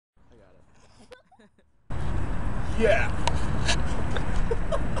Yeah.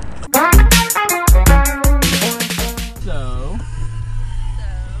 So,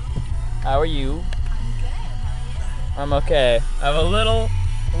 how are you? I'm good. How are you? I'm okay. I'm a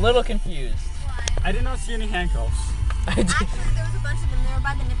little confused. Why? I did not see any handcuffs. Actually, there was a bunch of them. They were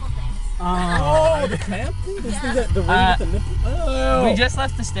by the nipple things. Oh, the clamp thing? Yeah. The ring with the nipple? Oh. We just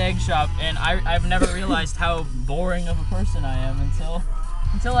left the Stag Shop, and I've never realized how boring of a person I am until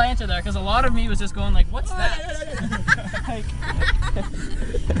I entered there, because a lot of me was just going like, what's that? Like,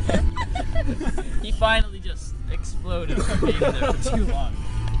 he finally just exploded from being there for too long.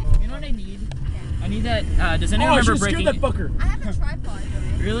 You know what I need? I need that, does anyone remember breaking... that fucker. I have a tripod.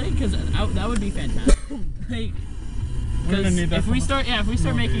 Really? Because that would be fantastic. Like, because if we start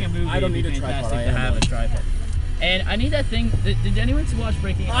making a movie, I don't it'd need be a tripod. fantastic to have a tripod. And I need that thing. Did anyone watch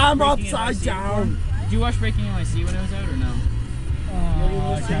Breaking? I'm Breaking upside NYC down. Did you watch Breaking NYC when it was out or no?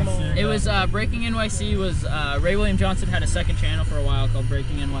 I can't see. It was Breaking NYC was Ray William Johnson had a second channel for a while called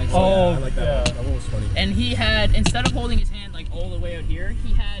Breaking NYC. Oh, I like that one. That one was funny. And he had, instead of holding his hand like all the way out here,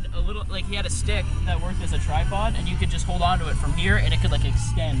 he had a little, like he had a stick that worked as a tripod, and you could just hold onto it from here, and it could like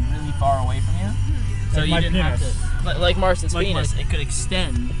extend really far away from you. So Like you my didn't penis. have to, like Marston's Like penis, it could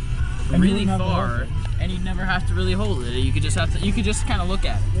extend And you really wouldn't have to hold far, and you'd never have to really hold it. You could just kind of look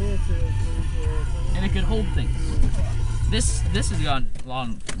at it, and it could hold things. This has gone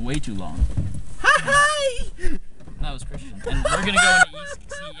long, way too long. Hi! That was Christian, and we're gonna go into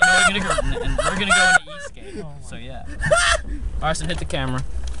Eastgate. We're gonna go into Eastgate. So yeah. Marston, hit the camera.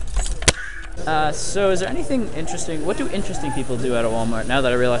 So is there anything interesting? What do interesting people do at a Walmart? Now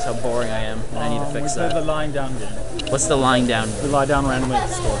that I realize how boring I am, and I need to fix We play that. the lying down game. What's the lying down We game? lie down randomly at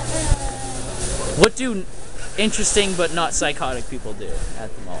the store. What do interesting but not psychotic people do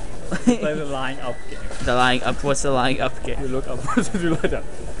at the mall? Play the lying up game. The lying up. What's the lying up You game? look upwards as you lie down.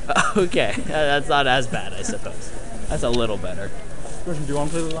 Okay, that's not as bad, I suppose. That's a little better. Christian, do you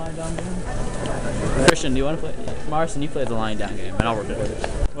want to play the lying down game? Christian, do you want to play? Marston, you play the lying down game, and I'll record it.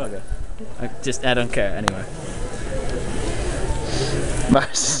 Okay. I don't care anyway.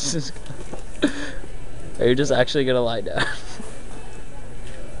 Marston, are you just actually gonna lie down?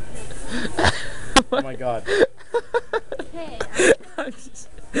 Oh my god. Hey, I'm just...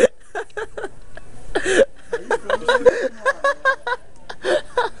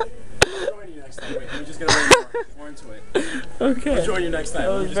 Okay. I'll join you next time. That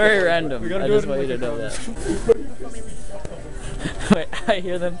was very random. I just want you to know that. Wait, I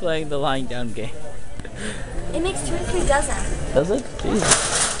hear them playing the lying down game. it makes 2 or 3 dozen. Does it?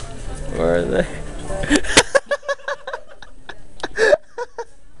 Jesus. Where are they?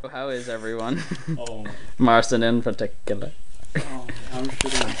 How is everyone? Oh. Marston in particular. Oh, I'm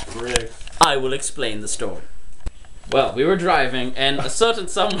shooting a brick. I will explain the story. Well, we were driving, and a certain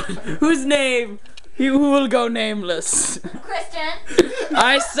someone whose name who will go nameless. Christian.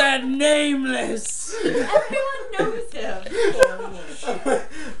 I said nameless. Everyone knows him.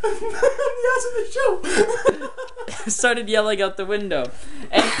 Started yelling out the window,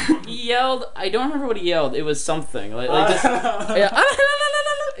 and he yelled. I don't remember what he yelled. It was something like this. Yeah,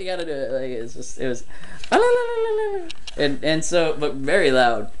 you gotta do it. Like it was, and so, but very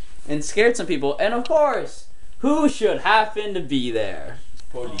loud, and scared some people. And of course, who should happen to be there?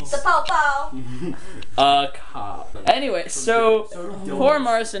 Police. The popo. A cop. Anyway, so poor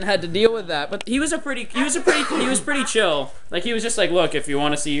Marston had to deal with that, but he was pretty chill. Like he was just like, look, if you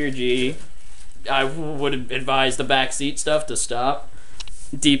want to see your G, I would advise the backseat stuff to stop.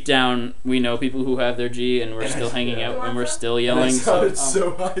 Deep down, we know people who have their G, and we're still hanging out, and we're still yelling. So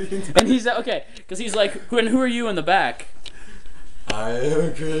high. And he's okay, because he's like, who are you in the back? I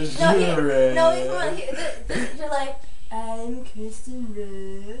am Christian. No, you're like, I'm Kristen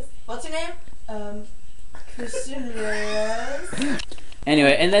Rose. What's your name? Kristen Rose.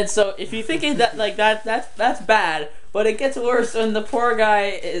 Anyway, and then so if you think that like that's bad, but it gets worse when the poor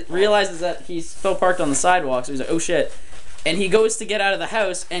guy realizes that he's still parked on the sidewalk, so he's like, oh shit. And he goes to get out of the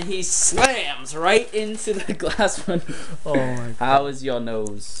house, and he slams right into the glass window. Oh my god. How is your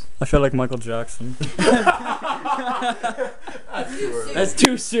nose? I feel like Michael Jackson. That's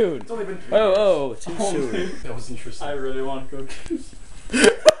too soon. Oh, too soon. That was interesting. I really want cookies.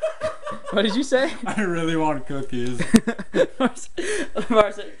 What did you say? I really want cookies.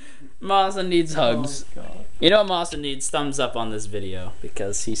 Marston needs hugs. Oh god. You know what Marston needs? Thumbs up on this video,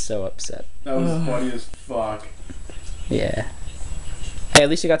 because he's so upset. That was funny as fuck. Yeah. Hey, at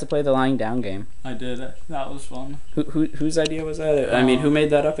least you got to play the lying down game. I did it. That was fun. Whose idea was that? I mean, who made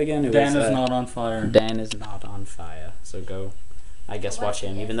that up again? Dan is not on fire. Dan is not on fire. So go, I guess, watch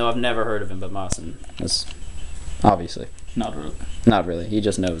him. Even though I've never heard of him, but Marston is obviously Not really. not really. He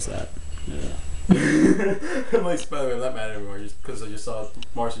just knows that. Yeah. I'm like, by the way, I'm not mad anymore just because I just saw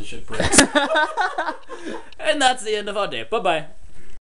Martian shit bricks. And that's the end of our day. Bye bye.